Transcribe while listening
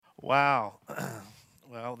Wow.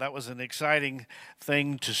 Well, that was an exciting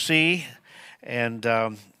thing to see. And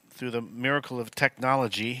through the miracle of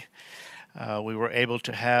technology, we were able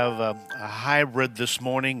to have a hybrid this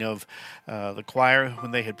morning of the choir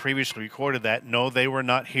when they had previously recorded that. No, they were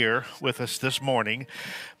not here with us this morning,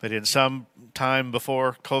 but in some time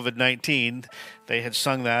before COVID 19, they had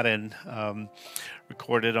sung that and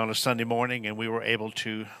recorded on a Sunday morning, and we were able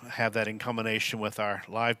to have that in combination with our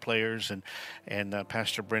live players and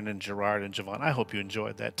Pastor Brendan, Gerard, and Javon. I hope you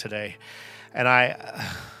enjoyed that today. And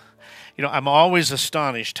I'm always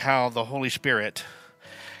astonished how the Holy Spirit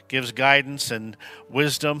gives guidance and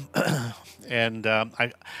wisdom. and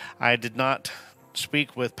I did not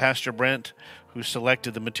speak with Pastor Brent, who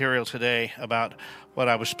selected the material today, about what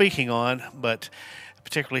I was speaking on, but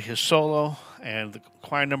particularly his solo and the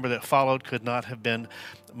choir number that followed could not have been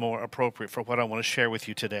more appropriate for what I want to share with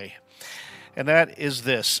you today. And that is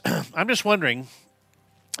this. I'm just wondering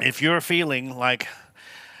if you're feeling like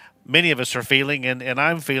many of us are feeling, and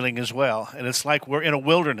I'm feeling as well, and it's like we're in a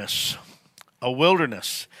wilderness. A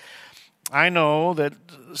wilderness. I know that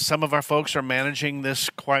some of our folks are managing this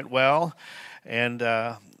quite well, and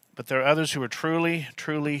but there are others who are truly,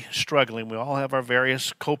 truly struggling. We all have our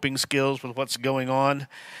various coping skills with what's going on.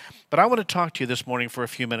 But I want to talk to you this morning for a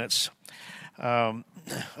few minutes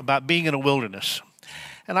about being in a wilderness.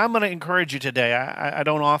 And I'm going to encourage you today. I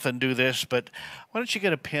don't often do this, but why don't you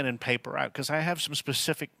get a pen and paper out? Because I have some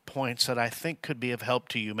specific points that I think could be of help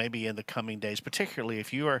to you maybe in the coming days, particularly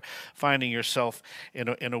if you are finding yourself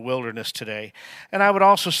in a wilderness today. And I would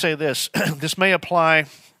also say this. This may apply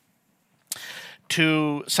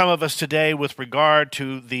to some of us today with regard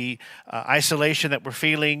to the isolation that we're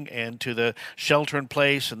feeling and to the shelter in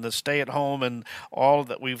place and the stay at home and all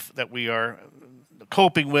that we are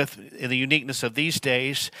coping with in the uniqueness of these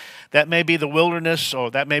days. That may be the wilderness,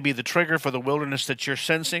 or that may be the trigger for the wilderness that you're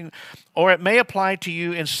sensing, or it may apply to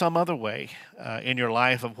you in some other way in your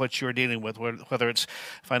life of what you're dealing with, whether it's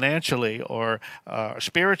financially or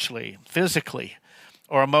spiritually, physically,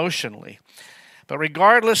 or emotionally. But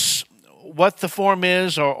regardless what the form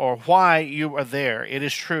is or why you are there, it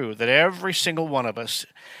is true that every single one of us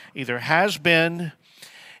either has been,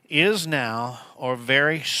 is now, or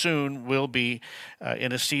very soon will be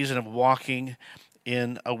in a season of walking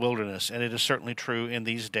in a wilderness. And it is certainly true in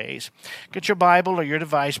these days. Get your Bible or your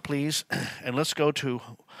device, please, and let's go to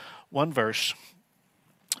one verse,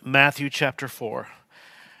 Matthew chapter 4.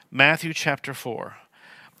 Matthew chapter 4.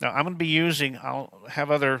 Now, I'm going to be I'll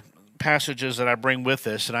have other passages that I bring with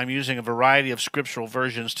this, and I'm using a variety of scriptural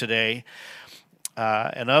versions today.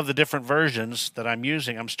 And of the different versions that I'm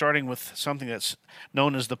using, I'm starting with something that's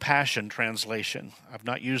known as the Passion Translation. I've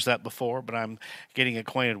not used that before, but I'm getting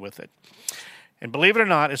acquainted with it. And believe it or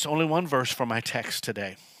not, it's only one verse for my text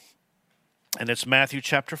today. And it's Matthew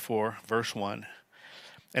chapter 4, verse 1.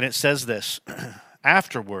 And it says this,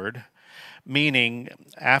 afterward, meaning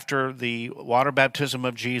after the water baptism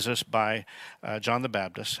of Jesus by John the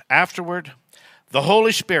Baptist, afterward, the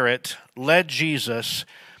Holy Spirit led Jesus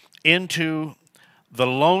into the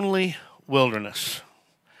lonely wilderness.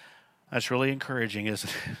 That's really encouraging, isn't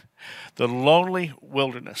it? The lonely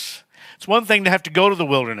wilderness. It's one thing to have to go to the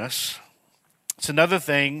wilderness. It's another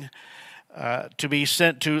thing to be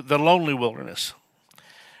sent to the lonely wilderness.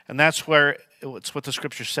 And that's where it's what the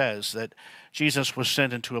scripture says, that Jesus was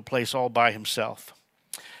sent into a place all by himself.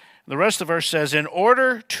 The rest of the verse says, in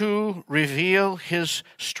order to reveal his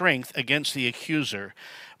strength against the accuser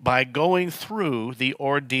by going through the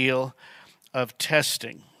ordeal of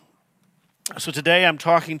testing. So today I'm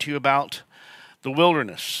talking to you about the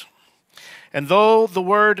wilderness. And though the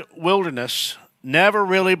word wilderness never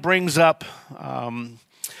really brings up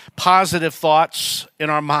positive thoughts in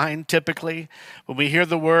our mind, typically, when we hear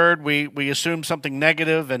the word, we assume something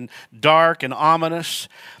negative and dark and ominous.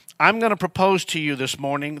 I'm going to propose to you this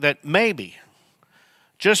morning that maybe,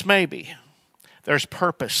 just maybe, there's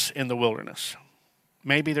purpose in the wilderness.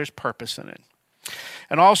 Maybe there's purpose in it.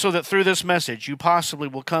 And also that through this message, you possibly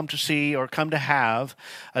will come to see or come to have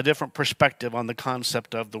a different perspective on the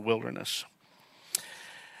concept of the wilderness.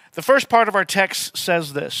 The first part of our text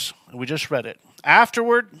says this, and we just read it.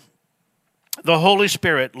 Afterward, the Holy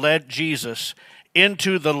Spirit led Jesus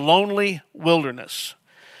into the lonely wilderness.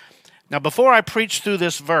 Now, before I preach through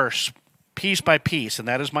this verse, piece by piece, and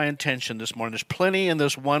that is my intention this morning, there's plenty in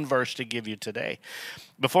this one verse to give you today.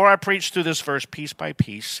 Before I preach through this verse piece by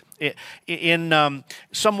piece, in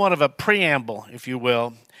somewhat of a preamble, if you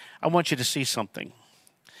will, I want you to see something.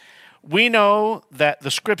 We know that the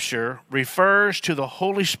Scripture refers to the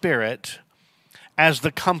Holy Spirit as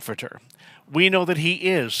the Comforter. we know that he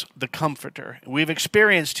is the Comforter. We've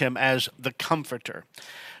experienced him as the Comforter.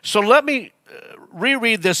 So let me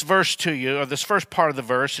reread this verse to you, or this first part of the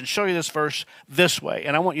verse, and show you this verse this way,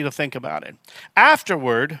 and I want you to think about it.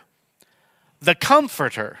 Afterward, the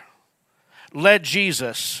Comforter led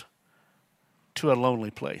Jesus to a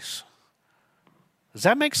lonely place. Does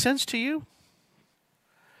that make sense to you?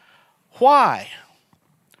 Why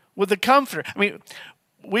would the Comforter? I mean,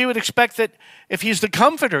 we would expect that if he's the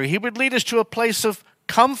Comforter, he would lead us to a place of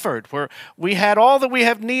comfort where we had all that we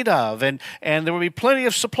have need of, and there would be plenty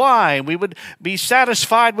of supply, and we would be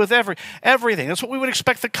satisfied with everything. That's what we would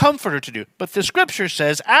expect the Comforter to do. But the Scripture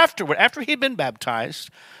says afterward, after he'd been baptized,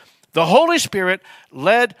 the Holy Spirit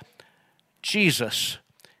led Jesus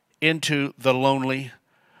into the lonely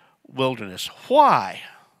wilderness. Why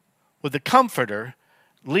would the Comforter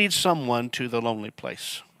lead someone to the lonely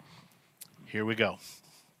place? Here we go.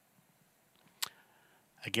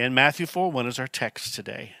 Again, Matthew 4:1 is our text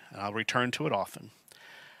today, and I'll return to it often.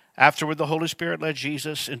 Afterward, the Holy Spirit led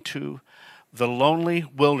Jesus into the lonely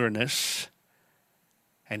wilderness,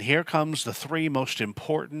 and here comes the three most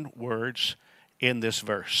important words in this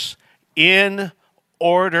verse. In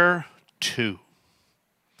order to.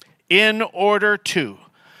 In order to.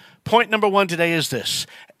 Point number one today is this.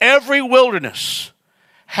 Every wilderness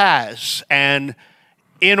has an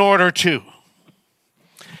in order to.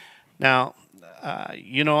 Now,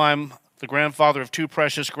 I'm the grandfather of two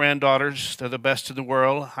precious granddaughters. They're the best in the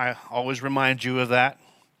world. I always remind you of that.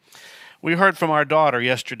 We heard from our daughter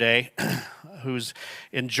yesterday, who's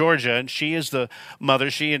in Georgia, and she is the mother.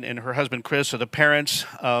 She and her husband Chris are the parents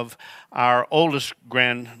of our oldest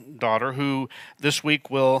granddaughter, who this week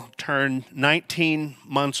will turn 19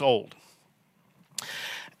 months old.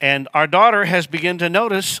 And our daughter has begun to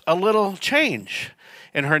notice a little change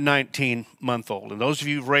in her 19-month-old. And those of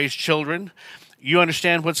you who've raised children, you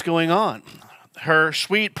understand what's going on. Her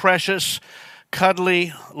sweet, precious,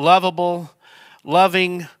 cuddly, lovable,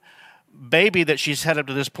 loving baby that she's had up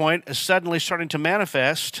to this point is suddenly starting to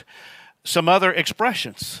manifest some other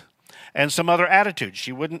expressions and some other attitudes.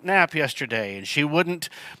 She wouldn't nap yesterday, and she wouldn't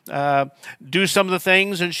do some of the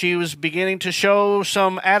things, and she was beginning to show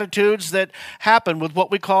some attitudes that happen with what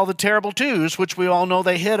we call the terrible twos, which we all know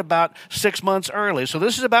they hit about 6 months early. So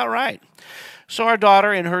this is about right. So our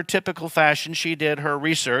daughter, in her typical fashion, she did her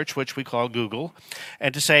research, which we call Google,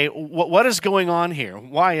 and to say, what is going on here?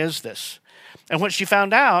 Why is this? And what she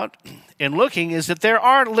found out in looking is that there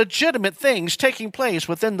are legitimate things taking place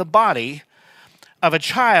within the body of a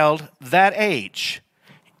child that age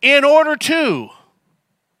in order to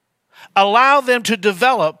allow them to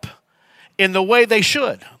develop in the way they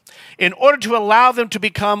should, in order to allow them to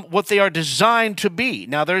become what they are designed to be.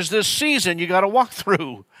 Now, there's this season you got to walk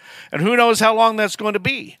through, and who knows how long that's going to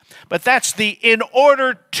be. But that's the in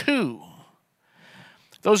order to.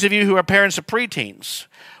 Those of you who are parents of preteens,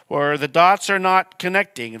 where the dots are not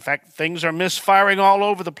connecting, in fact, things are misfiring all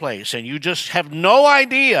over the place, and you just have no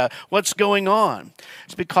idea what's going on.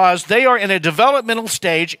 It's because they are in a developmental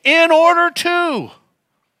stage in order to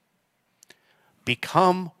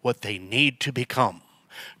become what they need to become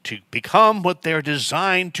what they're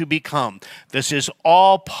designed to become. This is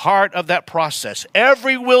all part of that process.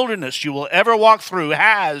 Every wilderness you will ever walk through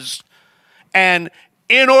has an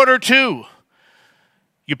in order to.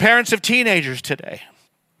 You parents of teenagers today,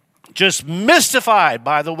 just mystified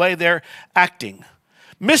by the way they're acting,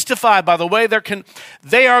 mystified by the way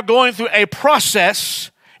they are going through a process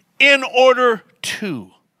in order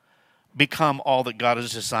to become all that God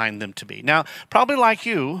has designed them to be. Now, probably like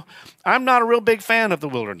you, I'm not a real big fan of the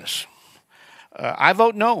wilderness. I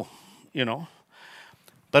vote no,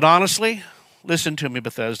 But honestly, listen to me,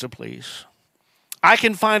 Bethesda, please. I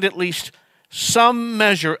can find at least some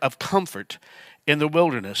measure of comfort in the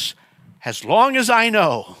wilderness as long as I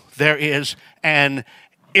know there is an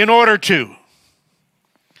in order to.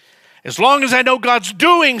 As long as I know God's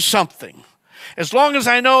doing something. As long as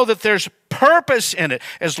I know that there's purpose in it.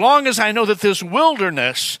 As long as I know that this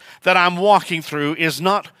wilderness that I'm walking through is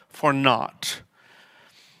not for naught.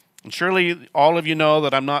 And surely all of you know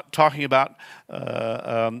that I'm not talking about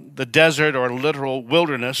the desert or literal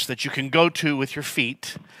wilderness that you can go to with your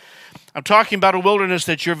feet. I'm talking about a wilderness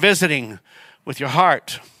that you're visiting with your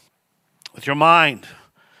heart, with your mind.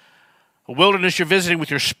 A wilderness you're visiting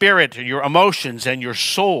with your spirit and your emotions and your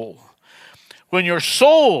soul. When your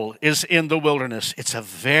soul is in the wilderness, it's a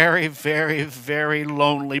very, very, very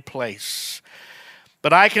lonely place.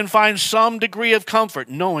 But I can find some degree of comfort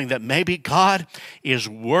knowing that maybe God is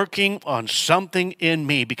working on something in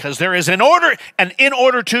me because there is an in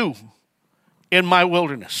order to in my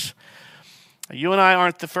wilderness. You and I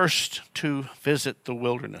aren't the first to visit the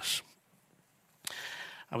wilderness.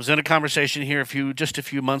 I was in a conversation here just a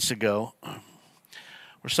few months ago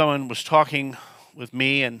where someone was talking with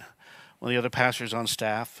me and one of the other pastors on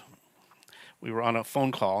staff. We were on a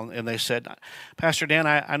phone call, and they said, Pastor Dan,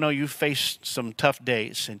 I know you've faced some tough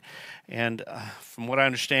days, and from what I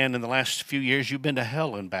understand, in the last few years, you've been to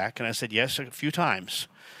hell and back. And I said, yes, a few times.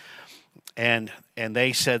 And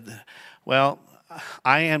they said, well,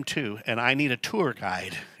 I am too, and I need a tour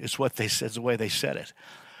guide, is what they said, the way they said it.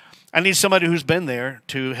 I need somebody who's been there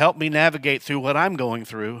to help me navigate through what I'm going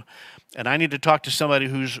through, and I need to talk to somebody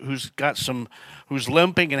who's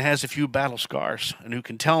limping and has a few battle scars, and who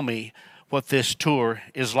can tell me what this tour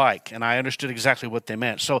is like. And I understood exactly what they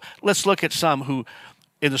meant. So let's look at some who,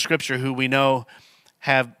 in the Scripture, who we know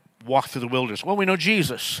have walked through the wilderness. Well, we know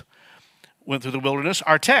Jesus went through the wilderness.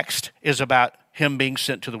 Our text is about him being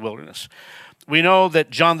sent to the wilderness. We know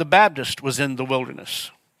that John the Baptist was in the wilderness.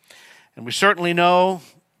 And we certainly know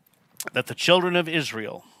that the children of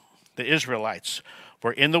Israel, the Israelites,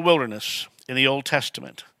 were in the wilderness in the Old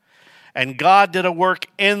Testament. And God did a work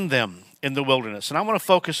in them in the wilderness. And I want to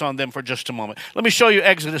focus on them for just a moment. Let me show you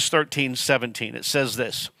Exodus 13:17. It says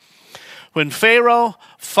this: when Pharaoh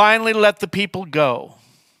finally let the people go,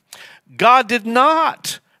 God did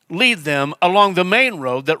not lead them along the main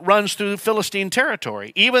road that runs through Philistine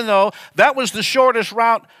territory, even though that was the shortest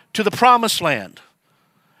route to the promised land.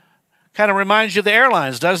 Kind of reminds you of the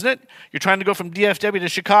airlines, doesn't it? You're trying to go from DFW to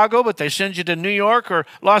Chicago, but they send you to New York or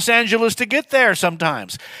Los Angeles to get there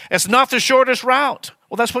sometimes. It's not the shortest route.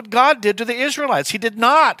 Well, that's what God did to the Israelites. He did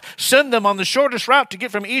not send them on the shortest route to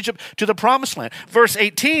get from Egypt to the promised land. Verse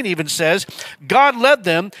 18 even says, God led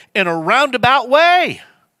them in a roundabout way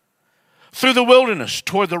through the wilderness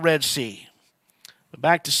toward the Red Sea. But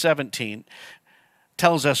back to 17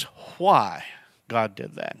 tells us why God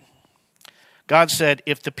did that. God said,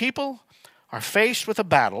 if the people are faced with a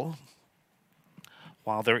battle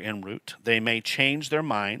while they're en route, they may change their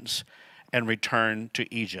minds and return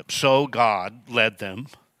to Egypt. So God led them.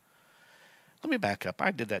 Let me back up.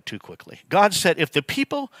 I did that too quickly. God said, if the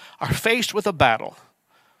people are faced with a battle,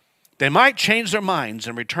 they might change their minds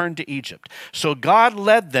and return to Egypt. So God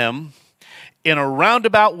led them in a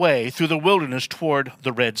roundabout way through the wilderness toward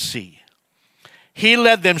the Red Sea. He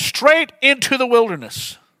led them straight into the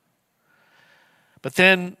wilderness. But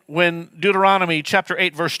then when Deuteronomy chapter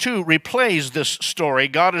 8 verse 2 replays this story,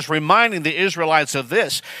 God is reminding the Israelites of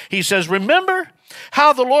this. He says, remember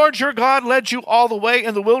how the Lord your God led you all the way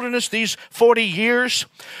in the wilderness these 40 years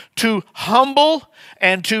to humble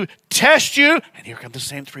and to test you. And here come the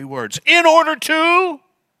same three words. In order to.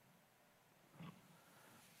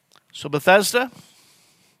 So Bethesda,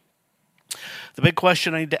 the big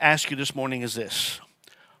question I need to ask you this morning is this.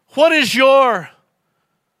 What is your ...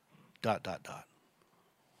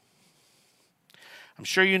 I'm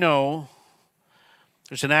sure you know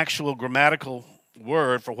there's an actual grammatical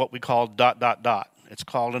word for what we call ... It's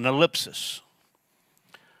called an ellipsis.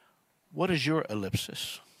 What is your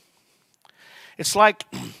ellipsis? It's like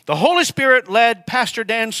the Holy Spirit led Pastor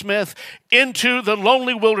Dan Smith into the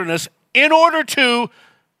lonely wilderness in order to ...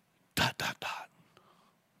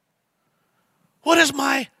 What is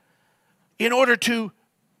my ... in order to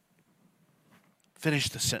finish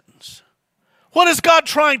the sentence? What is God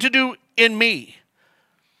trying to do in me?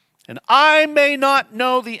 And I may not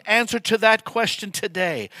know the answer to that question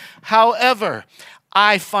today. However,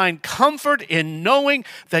 I find comfort in knowing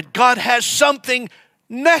that God has something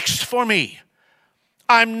next for me.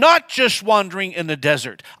 I'm not just wandering in the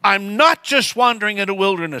desert. I'm not just wandering in a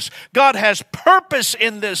wilderness. God has purpose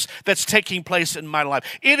in this that's taking place in my life.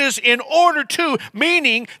 It is in order to,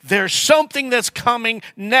 meaning there's something that's coming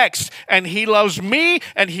next. And he loves me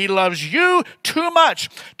and he loves you too much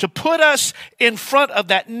to put us in front of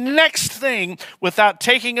that next thing without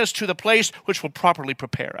taking us to the place which will properly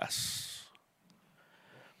prepare us.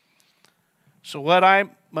 So what I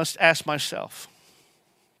must ask myself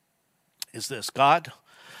is this: God,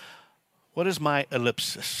 what is my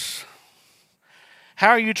ellipsis?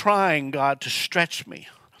 How are you trying, God, to stretch me?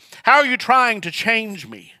 How are you trying to change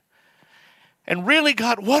me? And really,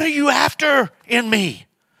 God, what are you after in me?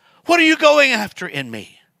 What are you going after in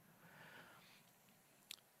me?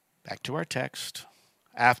 Back to our text.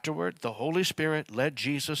 Afterward, the Holy Spirit led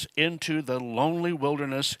Jesus into the lonely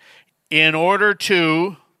wilderness in order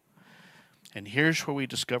to, and here's where we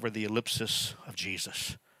discover the ellipsis of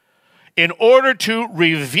Jesus, in order to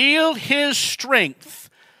reveal his strength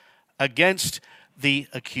against the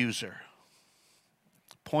accuser.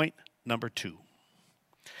 Point number 2.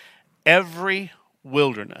 Every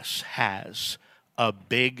wilderness has a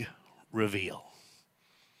big reveal.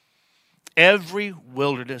 Every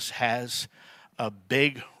wilderness has a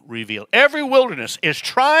big reveal. Every wilderness is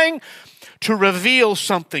trying to reveal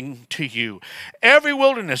something to you. Every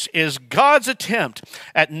wilderness is God's attempt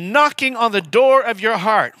at knocking on the door of your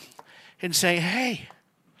heart and saying, hey,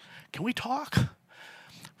 can we talk?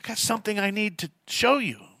 I've got something I need to show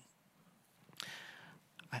you.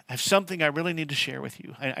 I have something I really need to share with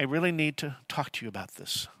you. I really need to talk to you about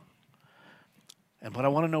this. And what I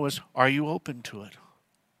want to know is, are you open to it?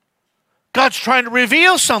 God's trying to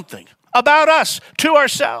reveal something about us to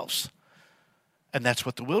ourselves. And that's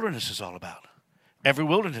what the wilderness is all about. Every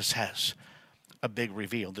wilderness has a big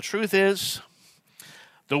reveal. The truth is,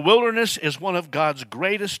 the wilderness is one of God's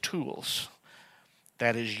greatest tools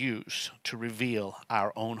that is used to reveal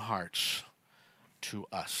our own hearts to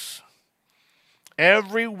us.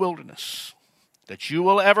 Every wilderness that you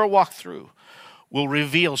will ever walk through will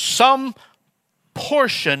reveal some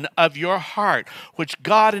portion of your heart which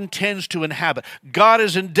God intends to inhabit. God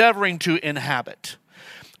is endeavoring to inhabit.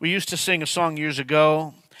 We used to sing a song years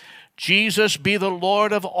ago, Jesus be the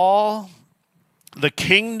Lord of all the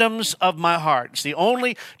kingdoms of my heart. It's the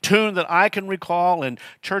only tune that I can recall in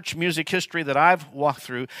church music history that I've walked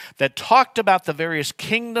through that talked about the various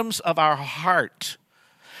kingdoms of our heart.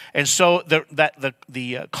 And so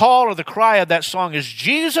the call or the cry of that song is,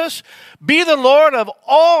 Jesus, be the Lord of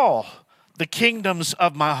all the kingdoms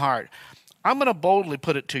of my heart. I'm going to boldly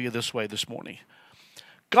put it to you this way this morning.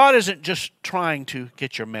 God isn't just trying to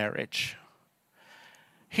get your marriage.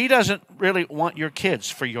 He doesn't really want your kids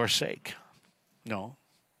for your sake. No.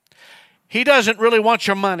 He doesn't really want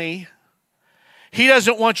your money. He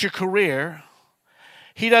doesn't want your career.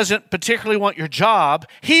 He doesn't particularly want your job.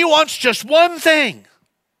 He wants just one thing.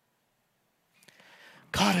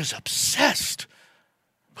 God is obsessed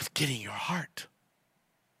with getting your heart.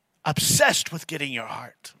 Obsessed with getting your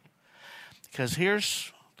heart. Because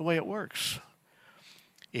here's the way it works.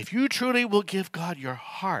 If you truly will give God your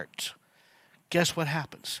heart, guess what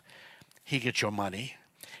happens? He gets your money.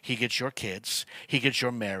 He gets your kids. He gets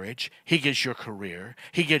your marriage. He gets your career.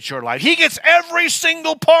 He gets your life. He gets every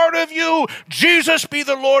single part of you. Jesus be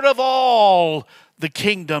the Lord of all the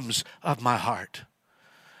kingdoms of my heart.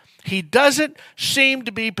 He doesn't seem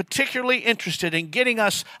to be particularly interested in getting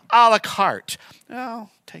us a la carte.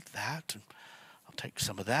 I'll take that, and I'll take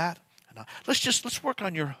some of that. And let's work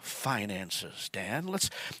on your finances, Dan.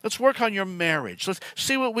 Let's work on your marriage. Let's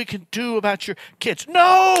see what we can do about your kids.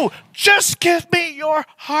 No, just give me your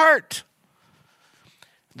heart.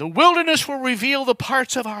 The wilderness will reveal the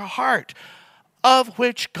parts of our heart of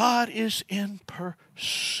which God is in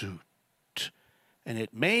pursuit. And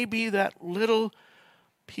it may be that little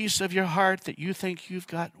piece of your heart that you think you've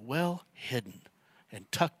got well hidden and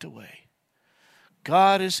tucked away.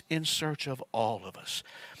 God is in search of all of us.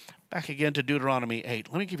 Back again to Deuteronomy 8.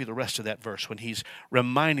 Let me give you the rest of that verse when he's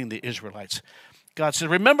reminding the Israelites. God said,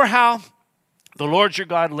 remember how the Lord your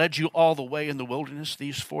God led you all the way in the wilderness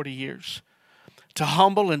these 40 years to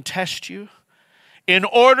humble and test you in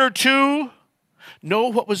order to know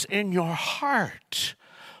what was in your heart,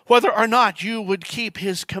 whether or not you would keep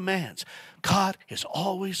his commands. God is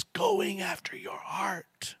always going after your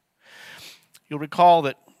heart. You'll recall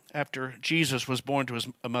that after Jesus was born to his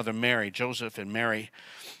mother Mary, Joseph and Mary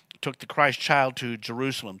took the Christ child to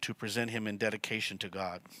Jerusalem to present him in dedication to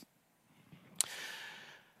God.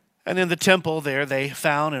 And in the temple there, they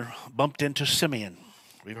found and bumped into Simeon.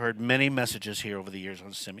 We've heard many messages here over the years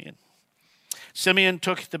on Simeon. Simeon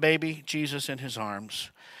took the baby Jesus in his arms,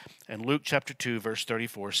 and Luke chapter 2, verse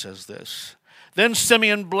 34 says this. Then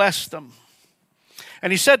Simeon blessed them.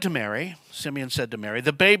 And he said to Mary, Simeon said to Mary,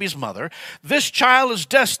 the baby's mother, this child is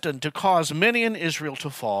destined to cause many in Israel to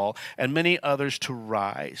fall and many others to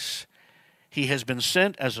rise. He has been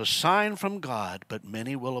sent as a sign from God, but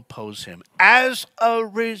many will oppose him. As a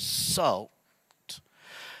result,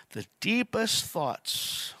 the deepest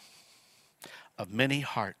thoughts of many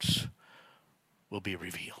hearts will be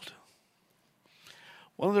revealed.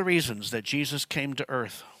 One of the reasons that Jesus came to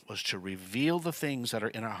earth was to reveal the things that are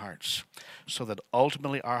in our hearts so that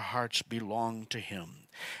ultimately our hearts belong to him.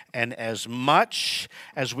 And as much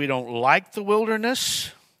as we don't like the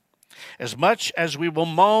wilderness, as much as we will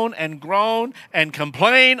moan and groan and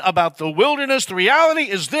complain about the wilderness, the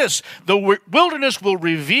reality is this: the wilderness will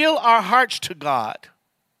reveal our hearts to God.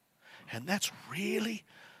 And that's really,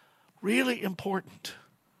 really important.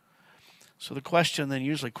 So the question then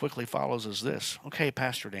usually quickly follows is this. Okay,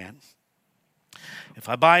 Pastor Dan, if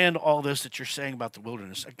I buy into all this that you're saying about the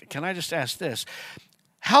wilderness, can I just ask this?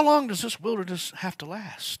 How long does this wilderness have to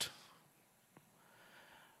last?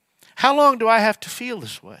 How long do I have to feel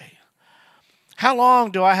this way? How long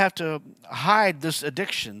do I have to hide this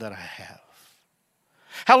addiction that I have?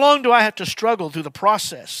 How long do I have to struggle through the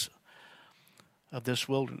process of this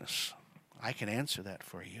wilderness? I can answer that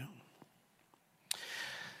for you.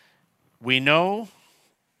 We know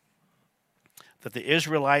that the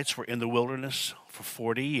Israelites were in the wilderness for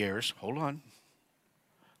 40 years. Hold on.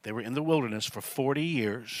 They were in the wilderness for 40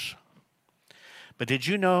 years. But did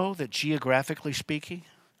you know that geographically speaking,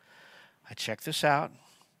 I checked this out,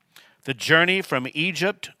 the journey from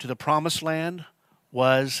Egypt to the Promised Land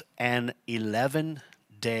was an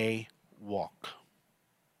 11-day walk.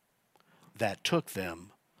 That took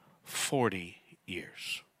them 40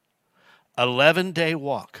 years. 11-day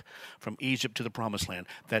walk from Egypt to the Promised Land.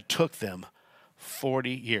 That took them 40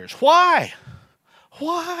 years. Why?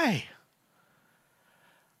 Why?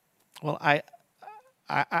 Well, I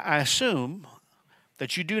assume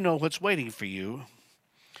that you do know what's waiting for you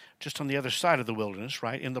just on the other side of the wilderness,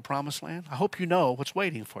 right, in the Promised Land. I hope you know what's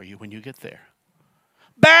waiting for you when you get there.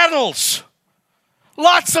 Battles!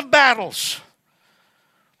 Lots of battles.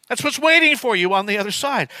 That's what's waiting for you on the other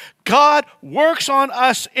side. God works on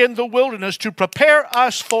us in the wilderness to prepare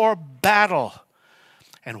us for battle.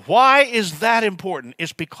 And why is that important?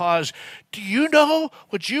 It's because, do you know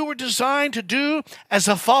what you were designed to do as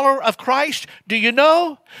a follower of Christ? Do you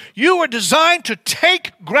know? You were designed to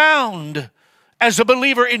take ground as a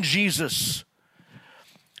believer in Jesus.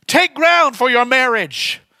 Take ground for your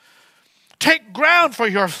marriage. Take ground for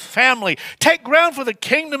your family. Take ground for the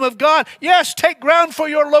kingdom of God. Yes, take ground for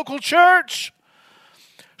your local church.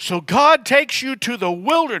 So God takes you to the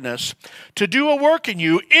wilderness to do a work in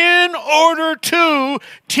you in order to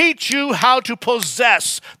teach you how to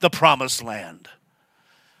possess the Promised Land.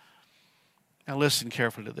 Now listen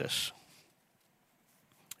carefully to this.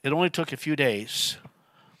 It only took a few days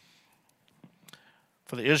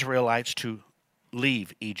for the Israelites to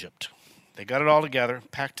leave Egypt. They got it all together,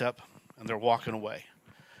 packed up, and they're walking away.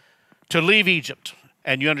 To leave Egypt,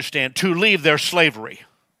 and you understand, to leave their slavery.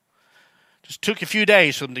 Just took a few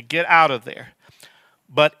days for them to get out of there.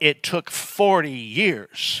 But it took 40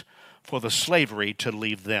 years for the slavery to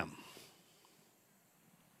leave them.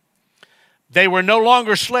 They were no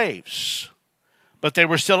longer slaves, but they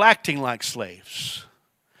were still acting like slaves.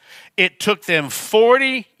 It took them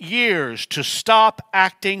 40 years to stop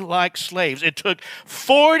acting like slaves. It took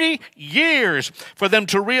 40 years for them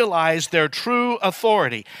to realize their true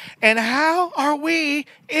authority. And how are we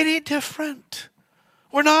any different?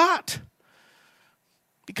 We're not.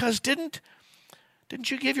 Because didn't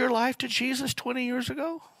you give your life to Jesus 20 years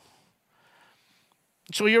ago?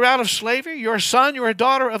 So you're out of slavery. You're a son. You're a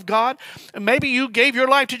daughter of God. And maybe you gave your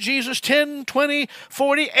life to Jesus 10, 20,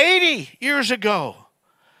 40, 80 years ago.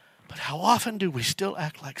 But how often do we still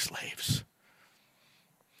act like slaves?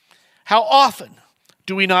 How often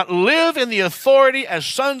do we not live in the authority as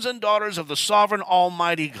sons and daughters of the sovereign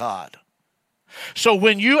Almighty God? So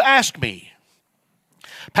when you ask me,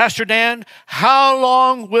 Pastor Dan, how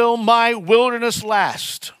long will my wilderness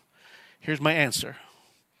last? Here's my answer.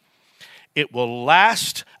 It will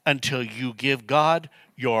last until you give God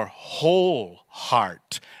your whole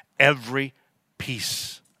heart, every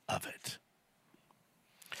piece of it.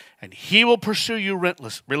 And He will pursue you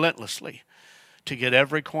relentlessly to get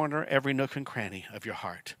every corner, every nook and cranny of your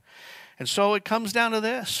heart. And so it comes down to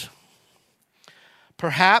this.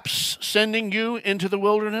 Perhaps sending you into the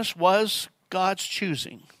wilderness was God's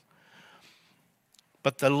choosing.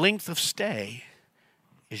 But the length of stay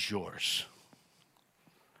is yours.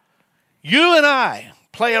 You and I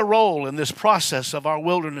play a role in this process of our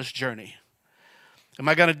wilderness journey. Am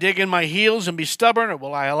I going to dig in my heels and be stubborn, or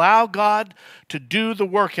will I allow God to do the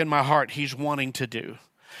work in my heart He's wanting to do?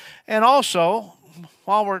 And also,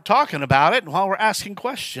 while we're talking about it and while we're asking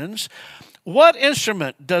questions, what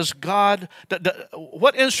instrument does the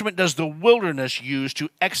wilderness use to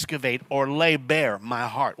excavate or lay bare my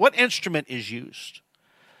heart? What instrument is used?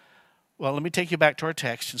 Well, let me take you back to our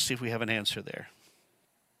text and see if we have an answer there.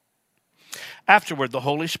 Afterward, the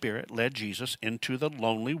Holy Spirit led Jesus into the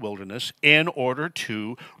lonely wilderness in order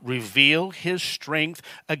to reveal His strength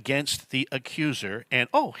against the accuser. And,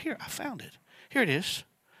 here, I found it. Here it is.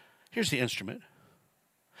 Here's the instrument.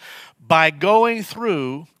 By going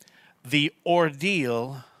through the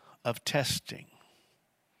ordeal of testing.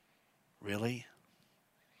 Really?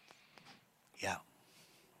 Yeah,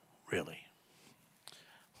 really.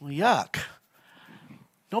 Well, yuck.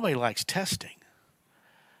 Nobody likes testing.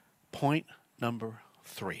 Point number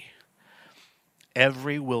 3.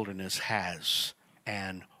 Every wilderness has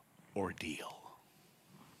an ordeal.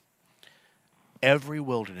 Every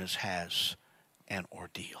wilderness has an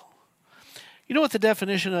ordeal. You know what the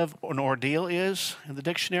definition of an ordeal is in the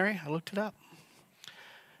dictionary? I looked it up.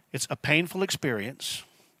 It's a painful experience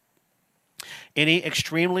Any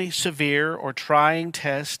extremely severe or trying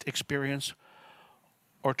test, experience,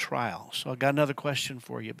 or trial. So I got another question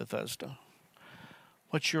for you, Bethesda.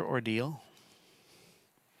 What's your ordeal?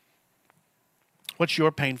 What's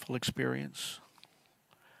your painful experience?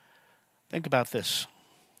 Think about this.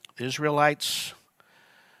 The Israelites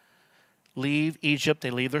leave Egypt.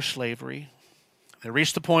 They leave their slavery. They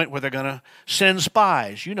reach the point where they're going to send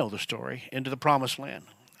spies, you know the story, into the promised land.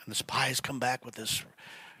 And the spies come back with this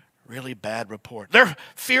really bad report. They're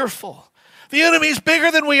fearful. The enemy's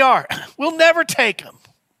bigger than we are. We'll never take them.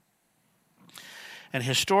 And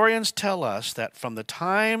historians tell us that from the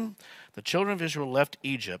time the children of Israel left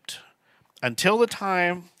Egypt until the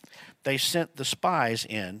time they sent the spies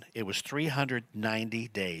in, it was 390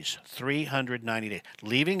 days. 390 days.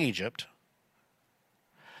 Leaving Egypt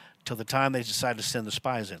till the time they decided to send the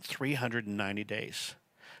spies in. 390 days.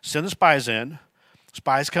 Send the spies in.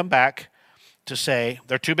 Spies come back to say,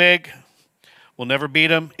 they're too big. We'll never beat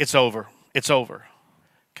them. It's over. It's over.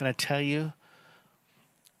 Can I tell you,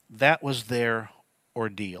 that was their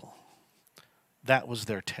ordeal. That was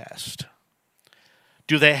their test.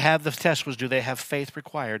 Do they have the test was, do they have faith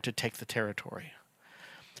required to take the territory?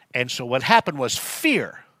 And so what happened was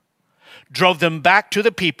fear drove them back to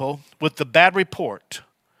the people with the bad report.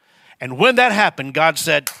 And when that happened, God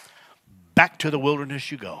said, back to the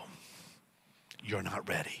wilderness you go. You're not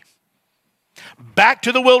ready. Back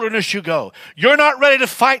to the wilderness you go. You're not ready to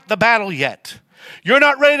fight the battle yet. You're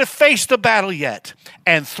not ready to face the battle yet.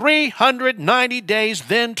 And 390 days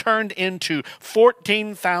then turned into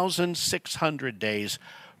 14,600 days,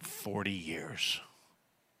 40 years.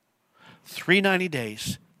 390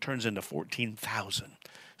 days turns into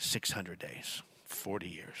 14,600 days, 40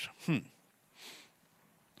 years.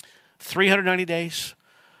 390 days,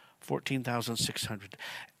 14,600.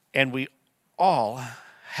 And we all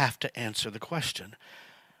have to answer the question,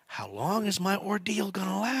 how long is my ordeal going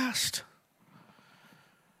to last?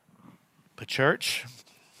 But church,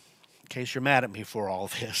 in case you're mad at me for all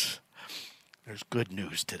this, there's good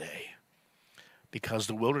news today. Because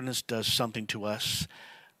the wilderness does something to us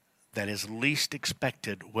that is least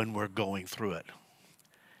expected when we're going through it.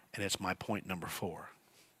 And it's my point number 4.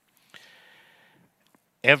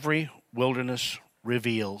 Every wilderness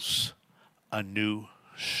reveals a new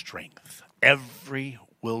strength. Every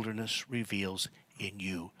wilderness reveals in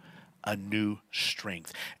you a new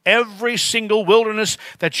strength. Every single wilderness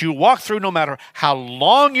that you walk through, no matter how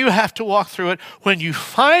long you have to walk through it, when you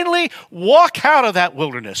finally walk out of that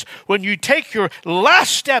wilderness, when you take your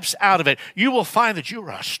last steps out of it, you will find that you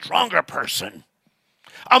are a stronger person,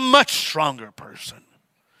 a much stronger person.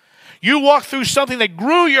 You walk through something that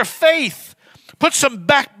grew your faith, put some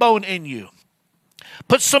backbone in you,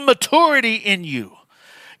 put some maturity in you,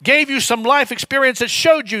 gave you some life experience that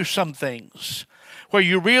showed you some things, where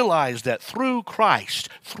you realize that through Christ,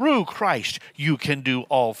 you can do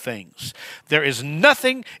all things. There is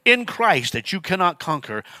nothing in Christ that you cannot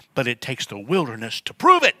conquer, but it takes the wilderness to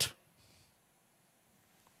prove it.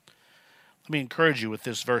 Let me encourage you with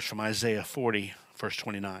this verse from Isaiah 40, verse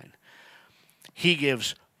 29. He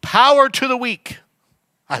gives power to the weak.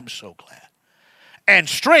 I'm so glad. And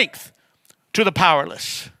strength to the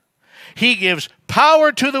powerless. He gives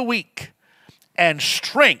power to the weak and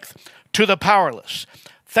strength to the powerless.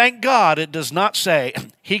 Thank God it does not say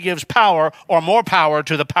he gives power or more power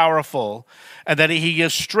to the powerful and that he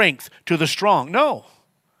gives strength to the strong. No.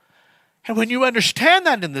 And when you understand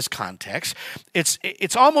that in this context,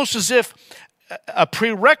 it's almost as if a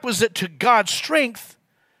prerequisite to God's strength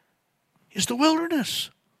is the wilderness.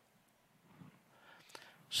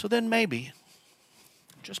 So then maybe,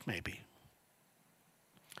 just maybe,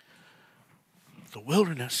 the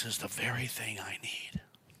wilderness is the very thing I need.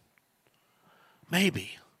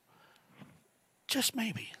 Maybe, just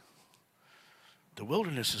maybe, the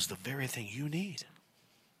wilderness is the very thing you need.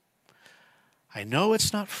 I know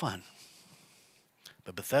it's not fun,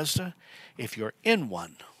 but Bethesda, if you're in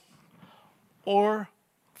one or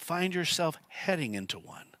find yourself heading into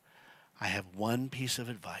one, I have one piece of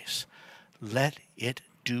advice. Let it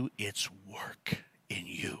do its work in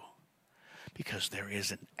you, because there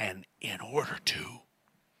is an in order to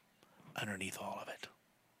underneath all of it.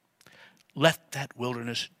 Let that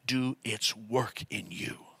wilderness do its work in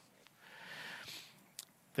you.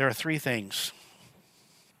 There are 3 things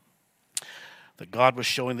that God was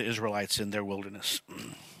showing the Israelites in their wilderness.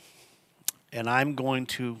 And I'm going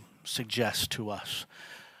to suggest to us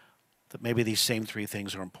that maybe these same 3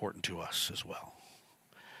 things are important to us as well.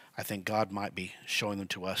 I think God might be showing them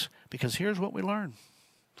to us, because here's what we learn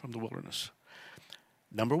from the wilderness.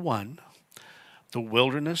 Number 1, the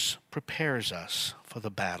wilderness prepares us for the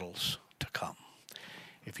battles to come.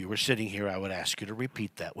 If you were sitting here, I would ask you to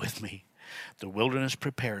repeat that with me. The wilderness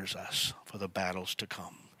prepares us for the battles to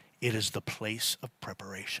come. It is the place of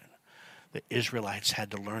preparation. The Israelites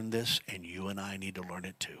had to learn this, and you and I need to learn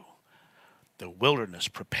it too. The wilderness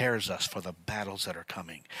prepares us for the battles that are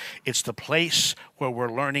coming. It's the place where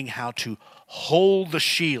we're learning how to hold the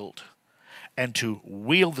shield and to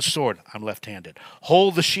wield the sword. I'm left-handed.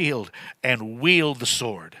 Hold the shield and wield the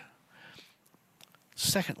sword.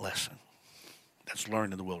 Second lesson that's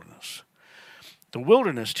learned in the wilderness. The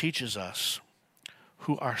wilderness teaches us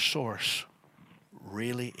who our source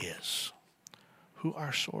really is. Who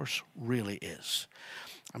our source really is.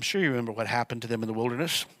 I'm sure you remember what happened to them in the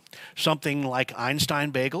wilderness. Something like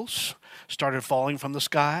Einstein bagels started falling from the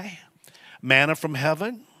sky, manna from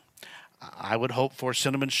heaven. I would hope for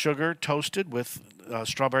cinnamon sugar toasted with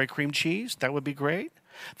strawberry cream cheese. That would be great.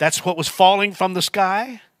 That's what was falling from the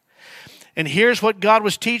sky. And here's what God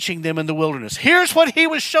was teaching them in the wilderness. Here's what he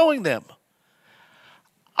was showing them.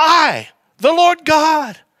 I, the Lord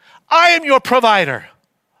God, I am your provider.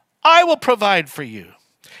 I will provide for you.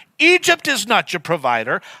 Egypt is not your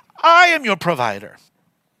provider. I am your provider.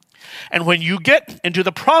 And when you get into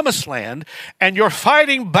the promised land and you're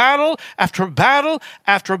fighting battle after battle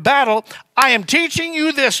after battle, I am teaching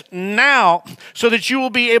you this now so that you will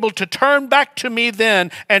be able to turn back to me then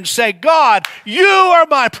and say, God, you are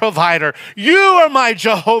my provider. You are my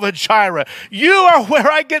Jehovah Jireh. You are where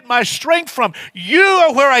I get my strength from. You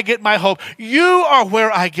are where I get my hope. You are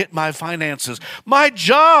where I get my finances. My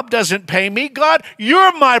job doesn't pay me. God,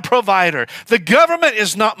 you're my provider. The government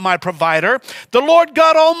is not my provider. The Lord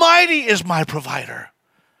God Almighty is my provider.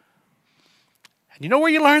 And you know where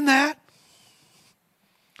you learn that?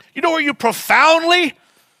 You know where you profoundly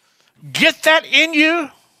get that in you?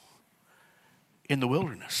 In the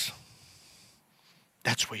wilderness.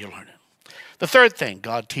 That's where you learn it. The third thing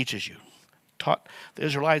God teaches you, taught the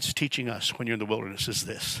Israelites, teaching us when you're in the wilderness, is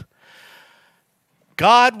this.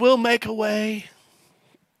 God will make a way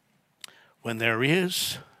when there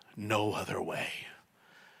is no other way.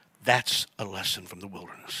 That's a lesson from the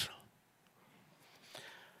wilderness.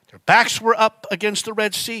 Their backs were up against the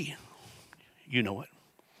Red Sea. You know it.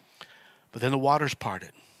 But then the waters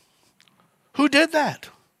parted. Who did that?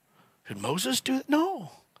 Did Moses do it?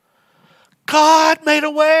 No. God made a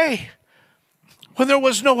way when there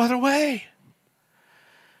was no other way.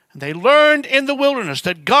 And they learned in the wilderness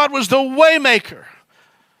that God was the way maker,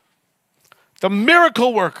 the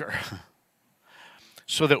miracle worker,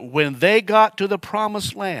 so that when they got to the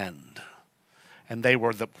promised land and they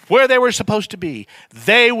were where they were supposed to be,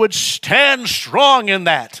 they would stand strong in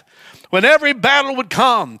that. When every battle would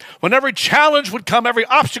come, when every challenge would come, every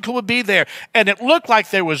obstacle would be there, and it looked like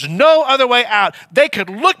there was no other way out, they could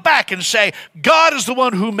look back and say, God is the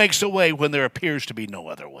one who makes a way when there appears to be no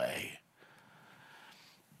other way.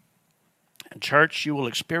 And church, you will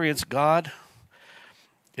experience God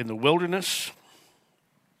in the wilderness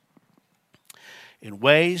in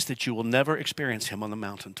ways that you will never experience him on the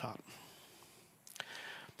mountaintop.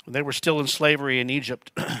 When they were still in slavery in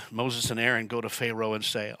Egypt, Moses and Aaron go to Pharaoh and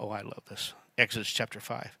say, oh, I love this. Exodus chapter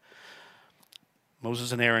 5.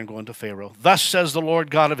 Moses and Aaron go into Pharaoh. Thus says the Lord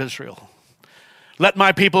God of Israel, let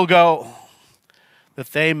my people go,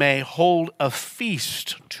 that they may hold a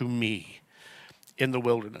feast to me in the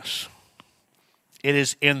wilderness. It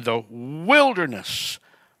is in the wilderness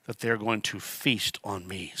that they're going to feast on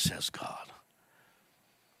me, says God.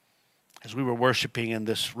 As we were worshiping in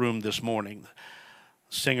this room this morning,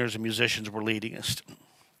 singers and musicians were leading us.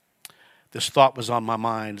 This thought was on my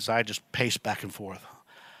mind as I just paced back and forth.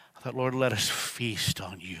 I thought, Lord, let us feast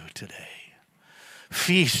on you today.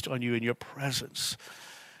 Feast on you in your presence.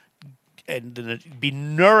 And be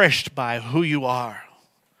nourished by who you are.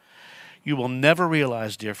 You will never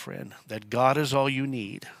realize, dear friend, that God is all you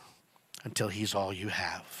need until he's all you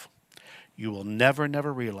have. You will never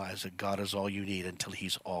realize that God is all you need until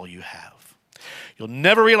he's all you have. You'll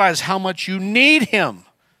never realize how much you need him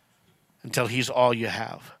until he's all you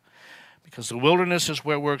have. Because the wilderness is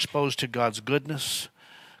where we're exposed to God's goodness,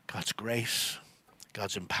 God's grace,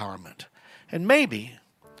 God's empowerment. And maybe,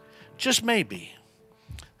 just maybe,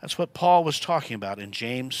 that's what Paul was talking about in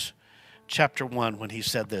James chapter 1 when he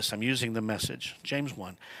said this. I'm using the Message. James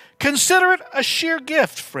 1. Consider it a sheer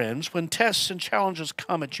gift, friends, when tests and challenges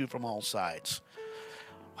come at you from all sides.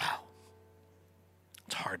 Wow.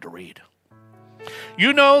 It's hard to read.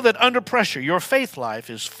 You know that under pressure, your faith life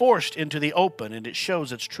is forced into the open and it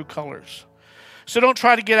shows its true colors. So don't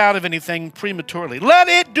try to get out of anything prematurely. Let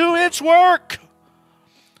it do its work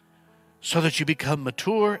so that you become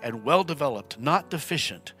mature and well-developed, not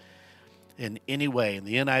deficient in any way. And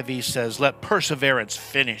the NIV says, let perseverance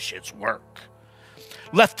finish its work.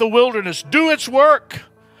 Let the wilderness do its work.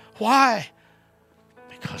 Why?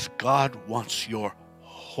 Because God wants your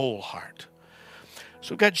whole heart.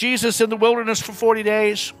 So we've got Jesus in the wilderness for 40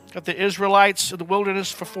 days. Got the Israelites in the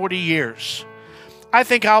wilderness for 40 years. I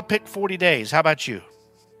think I'll pick 40 days. How about you?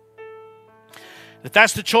 If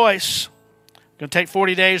that's the choice, going to take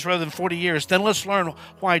 40 days rather than 40 years, then let's learn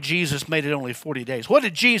why Jesus made it only 40 days. What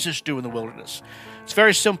did Jesus do in the wilderness? It's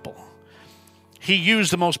very simple. He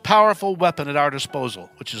used the most powerful weapon at our disposal,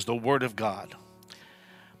 which is the Word of God.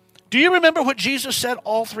 Do you remember what Jesus said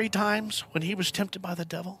all 3 times when he was tempted by the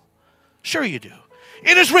devil? Sure you do.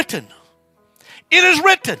 It is written. It is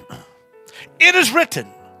written. It is written.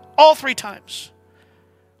 All 3 times.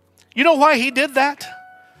 You know why he did that?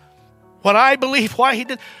 What I believe why he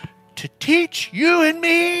did? To teach you and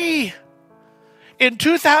me in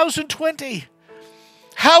 2020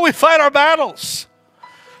 how we fight our battles.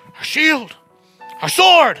 Our shield, our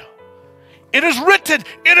sword. It is written.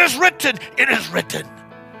 It is written. It is written.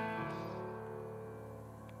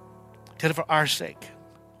 Did it for our sake.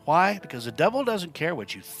 Why? Because the devil doesn't care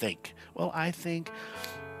what you think. Well, I think.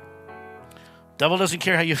 Devil doesn't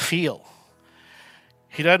care how you feel.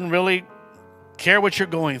 He doesn't really care what you're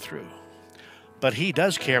going through. But he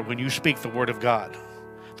does care when you speak the word of God.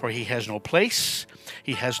 For he has no place,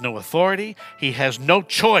 he has no authority, he has no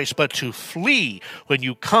choice but to flee when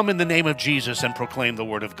you come in the name of Jesus and proclaim the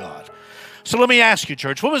word of God. So let me ask you,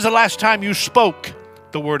 church, when was the last time you spoke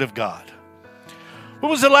the word of God? When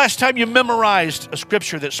was the last time you memorized a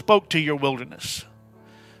scripture that spoke to your wilderness?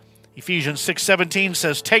 Ephesians 6:17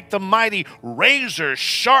 says, take the mighty,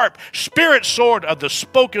 razor-sharp, spirit sword of the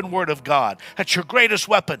spoken word of God. That's your greatest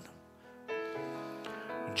weapon.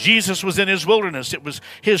 Jesus was in his wilderness. It was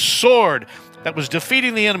his sword that was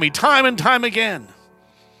defeating the enemy time and time again.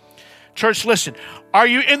 Church, listen. Are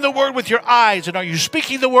you in the word with your eyes, and are you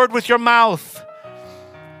speaking the word with your mouth?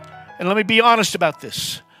 And let me be honest about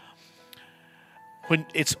this. When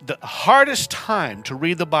it's the hardest time to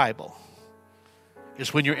read the Bible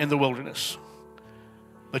is when you're in the wilderness.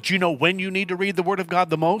 But you know when you need to read the word of God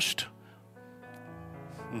the most?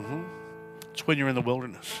 It's when you're in the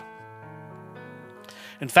wilderness.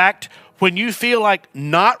 In fact, when you feel like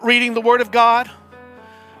not reading the Word of God,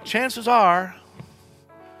 chances are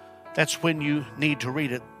that's when you need to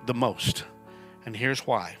read it the most. And here's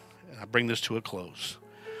why. I bring this to a close.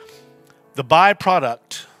 The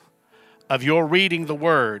byproduct of your reading the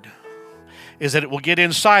Word is that it will get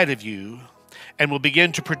inside of you and will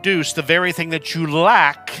begin to produce the very thing that you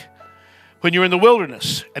lack when you're in the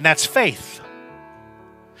wilderness, and that's faith.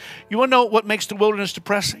 You want to know what makes the wilderness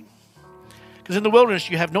depressing? Because in the wilderness,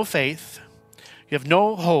 you have no faith, you have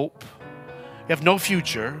no hope, you have no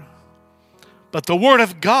future. But the Word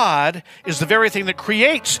of God is the very thing that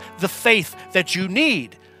creates the faith that you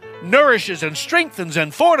need, nourishes and strengthens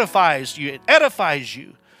and fortifies you, it edifies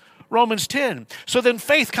you. Romans 10. So then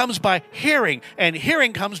faith comes by hearing, and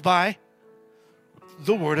hearing comes by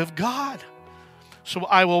the Word of God. So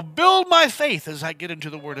I will build my faith as I get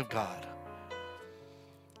into the Word of God.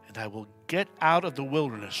 And I will get out of the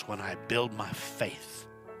wilderness when I build my faith.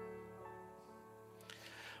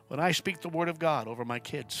 When I speak the word of God over my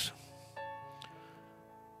kids,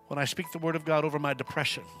 when I speak the word of God over my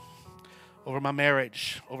depression, over my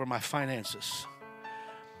marriage, over my finances.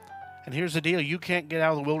 And here's the deal, you can't get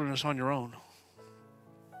out of the wilderness on your own.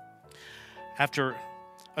 After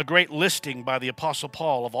a great listing by the Apostle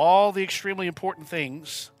Paul of all the extremely important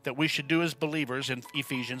things that we should do as believers in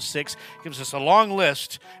Ephesians 6. He gives us a long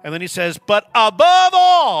list, and then he says, but above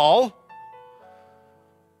all,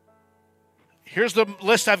 here's the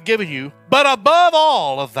list I've given you, but above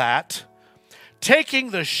all of that,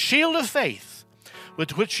 taking the shield of faith,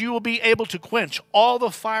 with which you will be able to quench all the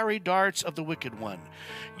fiery darts of the wicked one.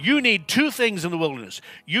 You need 2 things in the wilderness.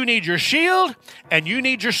 You need your shield, and you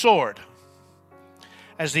need your sword.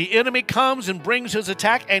 As the enemy comes and brings his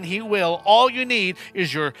attack, and he will, all you need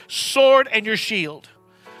is your sword and your shield.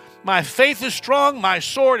 My faith is strong. My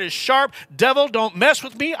sword is sharp. Devil, don't mess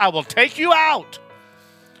with me. I will take you out.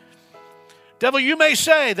 Devil, you may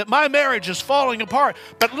say that my marriage is falling apart,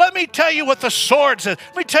 but let me tell you what the sword says.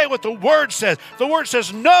 Let me tell you what the word says. The word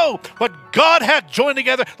says, no, what God hath joined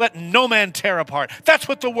together, let no man tear apart. That's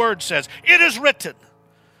what the word says. It is written.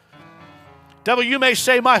 Devil, you may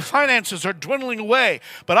say my finances are dwindling away,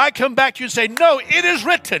 but I come back to you and say, no, it is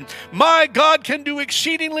written. My God can do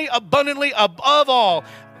exceedingly abundantly above all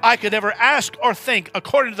I could ever ask or think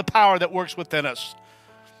according to the power that works within us.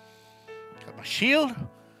 Got my shield,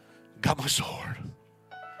 got my sword.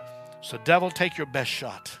 So devil, take your best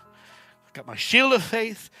shot. I've got my shield of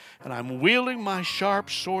faith, and I'm wielding my sharp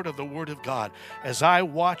sword of the Word of God as I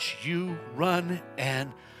watch you run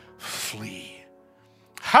and flee.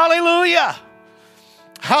 Hallelujah!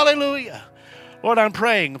 Hallelujah! Lord, I'm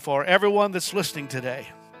praying for everyone that's listening today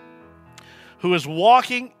who is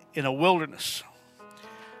walking in a wilderness.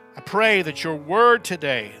 I pray that your word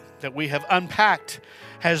today that we have unpacked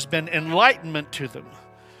has been enlightenment to them,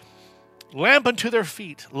 lamp unto their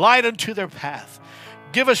feet, light unto their path.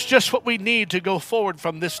 Give us just what we need to go forward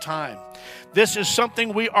from this time. This is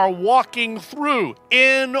something we are walking through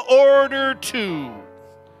in order to.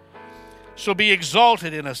 So be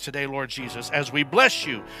exalted in us today, Lord Jesus, as we bless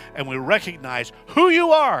you and we recognize who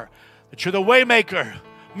you are, that you're the way maker,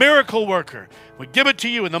 miracle worker. We give it to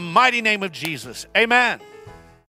you in the mighty name of Jesus. Amen.